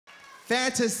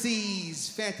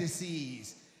Fantasies.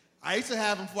 I used to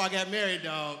have them before I got married,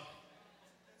 dog.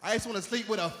 I used to want to sleep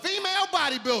with a female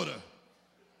bodybuilder.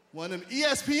 One of them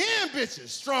ESPN bitches,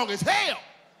 strong as hell.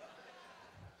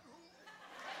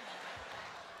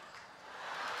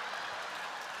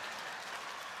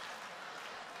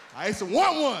 I used to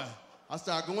want one. I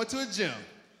started going to a gym.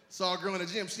 Saw a girl in the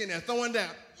gym, she in there throwing down.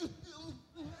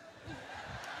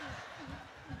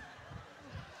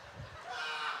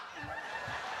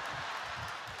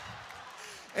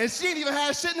 And she didn't even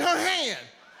have shit in her hand.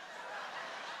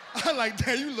 I'm like,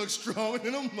 damn, you look stronger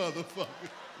than a motherfucker.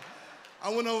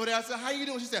 I went over there, I said, how you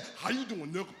doing? She said, how you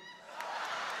doing, nigga?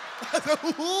 I said,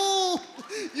 ooh,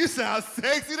 you sound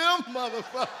sexy than a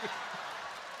motherfucker.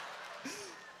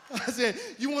 I said,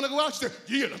 you wanna go out? She said,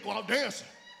 yeah, let's go out dancing.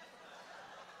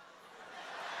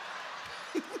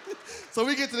 So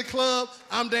we get to the club,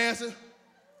 I'm dancing.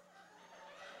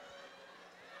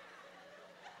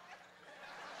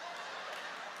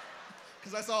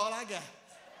 Cause that's all I got.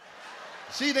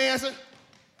 She dancing.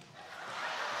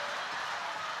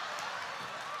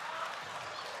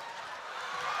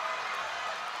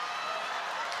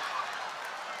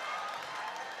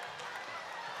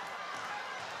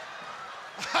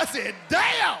 I said,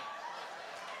 damn,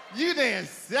 you dance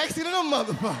sexy than a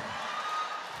motherfucker.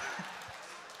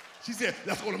 She said,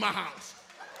 let's go to my house.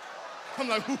 I'm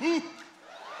like, whoo-hoo.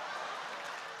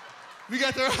 We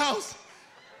got to her house.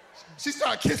 She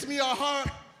started kissing me all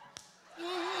hard.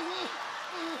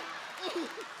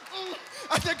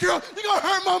 I said, girl, you gonna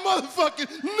hurt my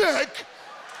motherfucking neck.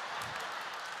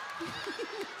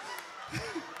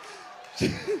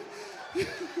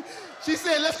 She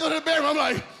said, let's go to the bedroom. I'm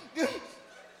like,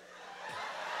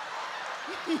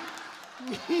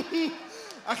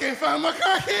 I can't find my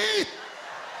car keys.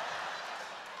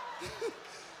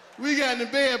 We got in the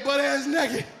bed, butt ass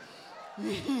naked.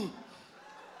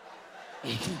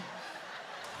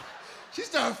 She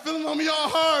started feeling on me all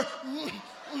hard.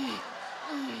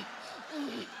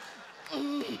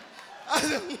 I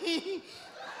said,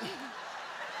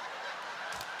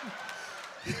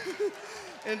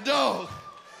 and dog,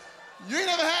 you ain't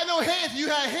never had no head till you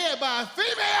had head by a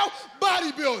female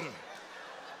bodybuilder.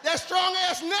 That strong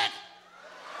ass neck.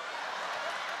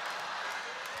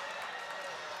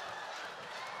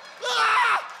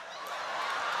 Ah!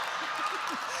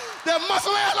 That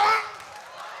muscle ass arm.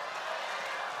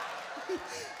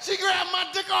 She grabbed my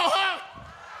dick on her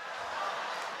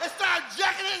and started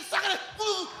jacking it and sucking it.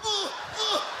 I'm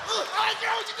like,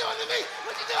 girl, what you doing to me?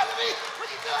 What you doing to me? What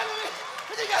you doing to me?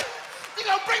 What you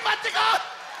gonna break my dick off?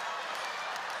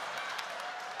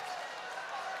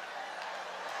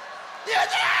 Yeah!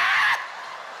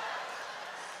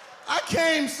 I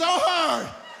came so hard.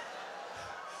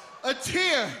 A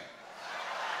tear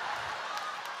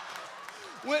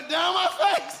went down my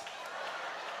face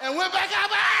and went back out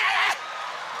my eye.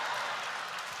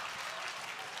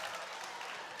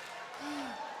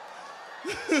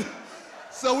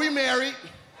 So we married.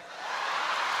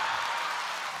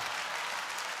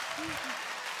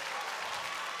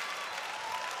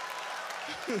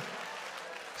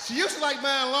 She used to like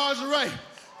buying lingerie.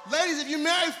 Ladies, if you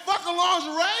married, fuck a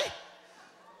lingerie.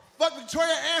 Fuck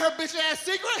Victoria and her bitch ass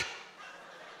Secret.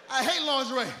 I hate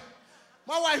lingerie.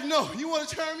 My wife know, you wanna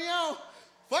turn me on?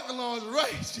 Fuck a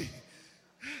lingerie, shit.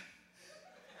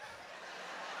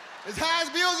 As high as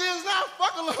bills is now,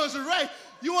 fuck a lingerie.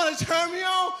 You wanna turn me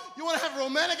on? You wanna have a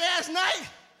romantic ass night?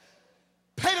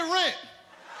 Pay the rent.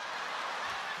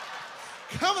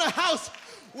 Come to the house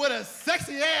with a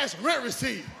sexy ass rent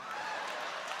receipt.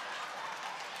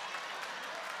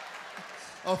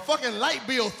 A fucking light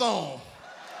bill thong.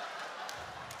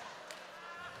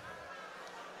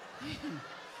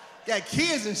 Got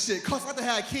kids and shit, costs like to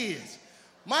have kids.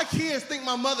 My kids think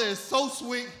my mother is so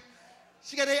sweet,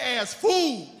 she got their ass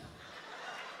food.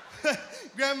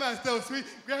 Grandma's so sweet,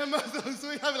 grandma's so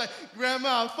sweet. I be like,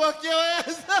 grandma, fuck your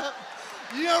ass up.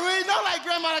 You don't really know like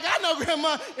grandma, like I know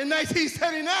grandma in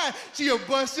 1979. She'll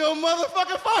bust your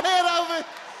motherfucking forehead open.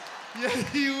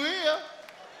 Yeah, you will.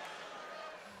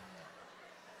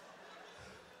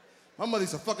 My mother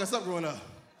used to fuck us up growing up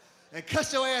and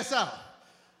cuss your ass out.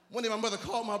 One day my mother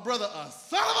called my brother a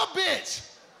son of a bitch.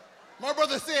 My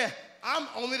brother said, I'm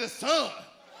only the son.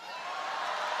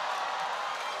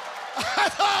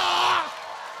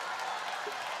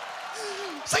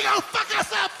 She gonna fuck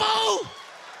us up, fool!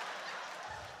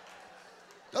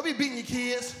 Don't be beating your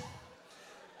kids.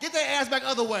 Get their ass back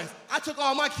other ways. I took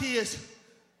all my kids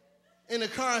in the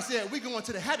car and said, we going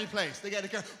to the happy place. They got the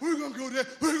car, we're gonna go there,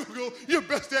 we're gonna go. You're the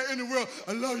best dad in the world,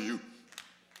 I love you.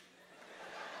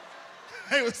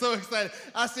 They were so excited.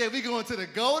 I said, we going to the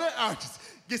Golden Arches.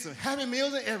 Get some Happy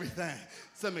Meals and everything.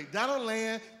 Some McDonald's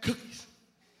land cookies.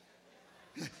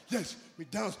 Yes,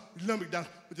 McDonald's, we love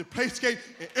McDonald's with the playscape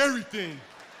and everything.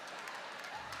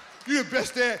 You're the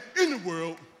best dad in the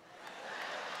world.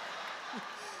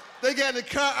 They got in the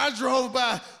car, I drove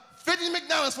by 50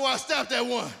 McDonald's before I stopped at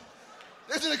one.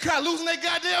 They're in the car losing their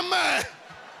goddamn mind.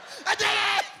 I did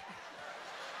it!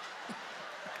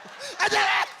 I did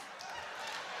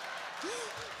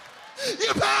it!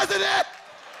 You passed it!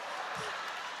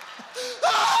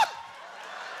 Ah!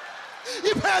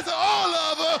 You passed all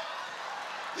of them.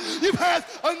 You passed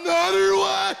another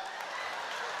one.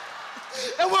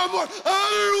 And one more,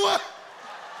 another one.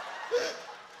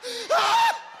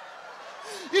 Ah!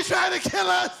 You trying to kill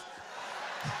us?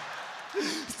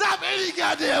 Stop any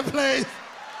goddamn place.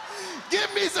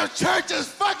 Give me some Church's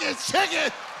fucking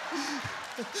chicken.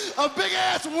 A big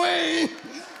ass wing.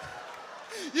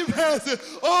 You passed it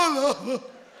all over.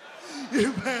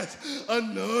 You passed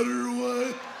another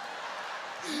one.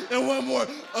 And one more,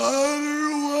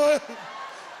 other one.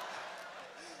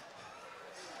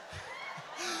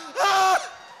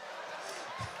 Ah!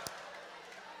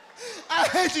 I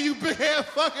hate you, you big ass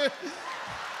fucker.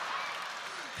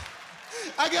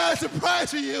 I got a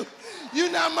surprise for you.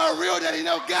 You're not my real daddy,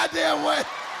 no goddamn way.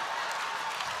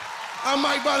 I'm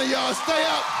Mike Bonner, y'all. Stay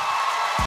up.